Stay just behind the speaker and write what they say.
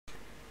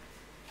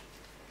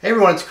Hey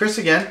everyone, it's Chris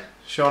again,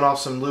 showing off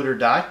some loot or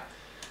die.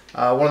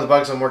 One of the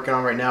bugs I'm working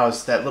on right now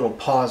is that little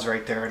pause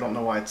right there. I don't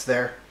know why it's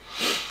there.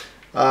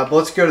 But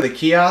let's go to the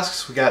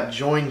kiosks. We got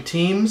join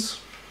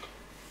teams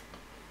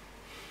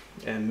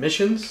and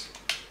missions.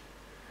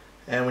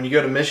 And when you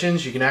go to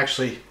missions, you can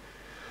actually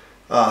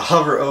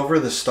hover over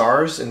the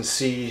stars and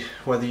see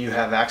whether you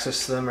have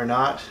access to them or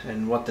not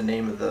and what the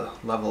name of the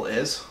level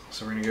is.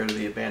 So we're going to go to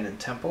the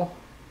abandoned temple.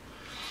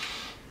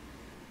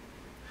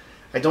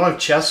 I don't have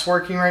chests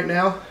working right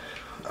now.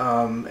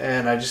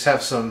 And I just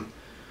have some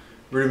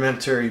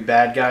rudimentary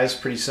bad guys,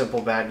 pretty simple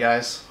bad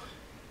guys.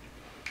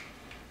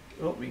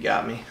 Oh, you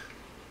got me.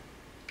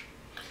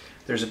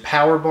 There's a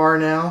power bar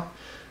now.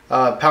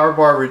 Power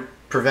bar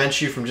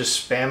prevents you from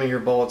just spamming your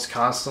bullets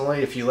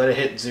constantly. If you let it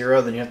hit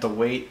 0, then you have to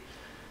wait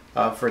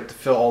for it to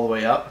fill all the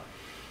way up.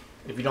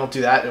 If you don't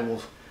do that, it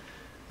will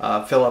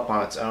fill up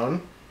on its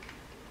own.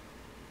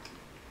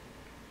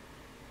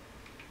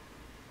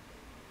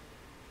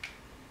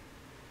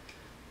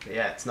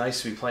 Yeah, it's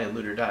nice to be playing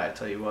loot or die, I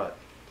tell you what.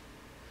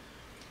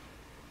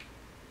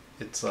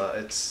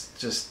 It's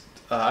just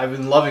I've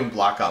been loving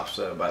Black Ops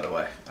though, by the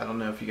way. I don't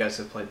know if you guys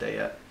have played that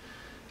yet,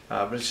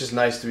 but it's just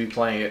nice to be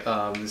playing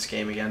this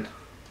game again.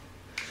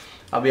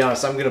 I'll be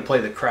honest, I'm gonna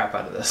play the crap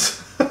out of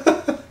this.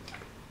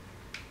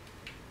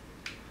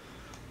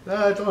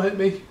 Don't hit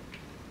me.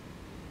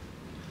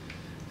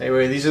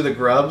 Anyway, these are the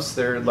grubs.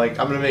 They're like,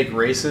 I'm gonna make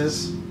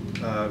races.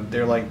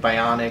 They're like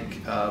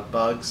bionic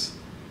bugs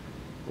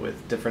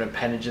with different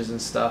appendages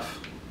and stuff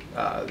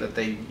that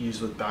they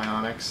use with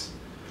bionics.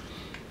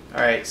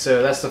 Alright,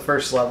 so that's the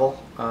first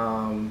level.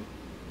 Gonna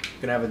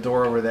have a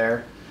door over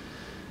there.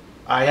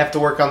 I have to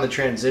work on the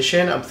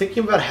transition. I'm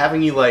thinking about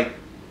having you like,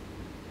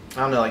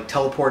 I don't know, like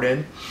teleport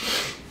in.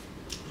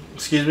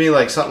 Excuse me,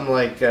 like something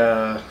like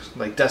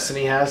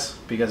Destiny has,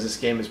 because this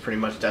game is pretty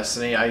much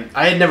Destiny.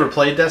 I had never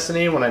played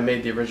Destiny when I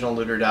made the original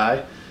Loot or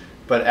Die,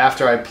 but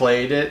after I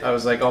played it, I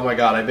was like, oh my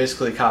god, I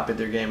basically copied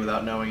their game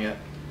without knowing it.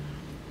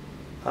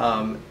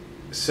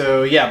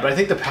 So yeah, but I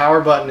think the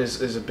power button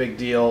is a big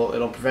deal.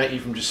 It'll prevent you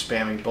from just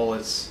spamming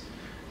bullets,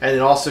 and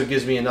it also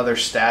gives me another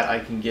stat I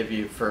can give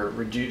you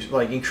for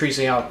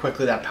increasing how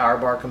quickly that power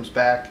bar comes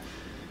back.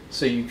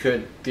 So you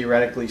could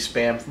theoretically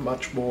spam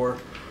much more,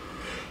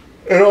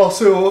 and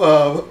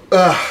also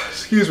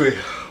excuse me,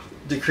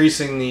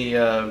 decreasing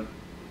the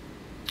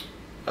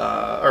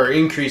or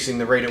increasing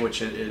the rate at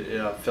which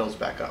it fills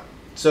back up.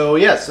 So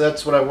yeah, so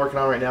that's what I'm working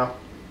on right now.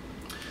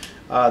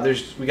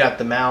 We got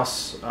the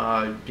mouse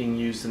being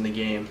used in the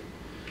game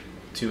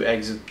to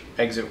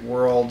exit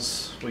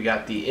worlds. We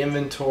got the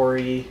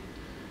inventory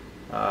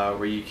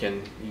where you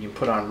can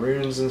put on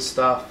runes and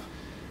stuff.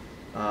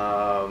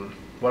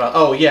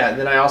 Oh yeah, and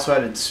then I also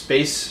added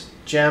space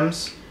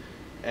gems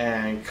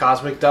and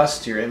cosmic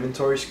dust to your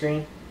inventory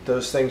screen.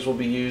 Those things will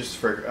be used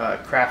for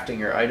crafting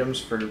your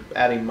items, for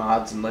adding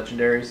mods and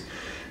legendaries,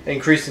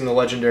 increasing the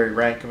legendary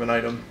rank of an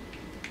item.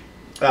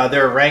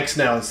 There are ranks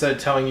now. Instead of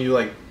telling you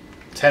like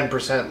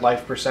 10%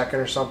 life per second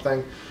or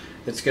something,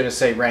 it's going to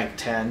say rank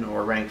 10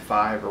 or rank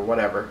 5 or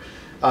whatever.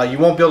 You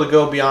won't be able to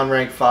go beyond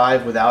rank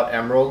 5 without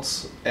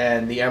emeralds,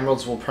 and the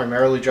emeralds will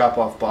primarily drop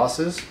off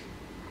bosses,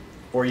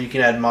 or you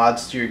can add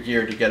mods to your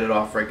gear to get it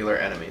off regular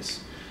enemies.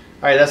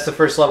 Alright, that's the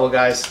first level,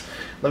 guys.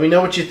 Let me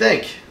know what you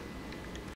think.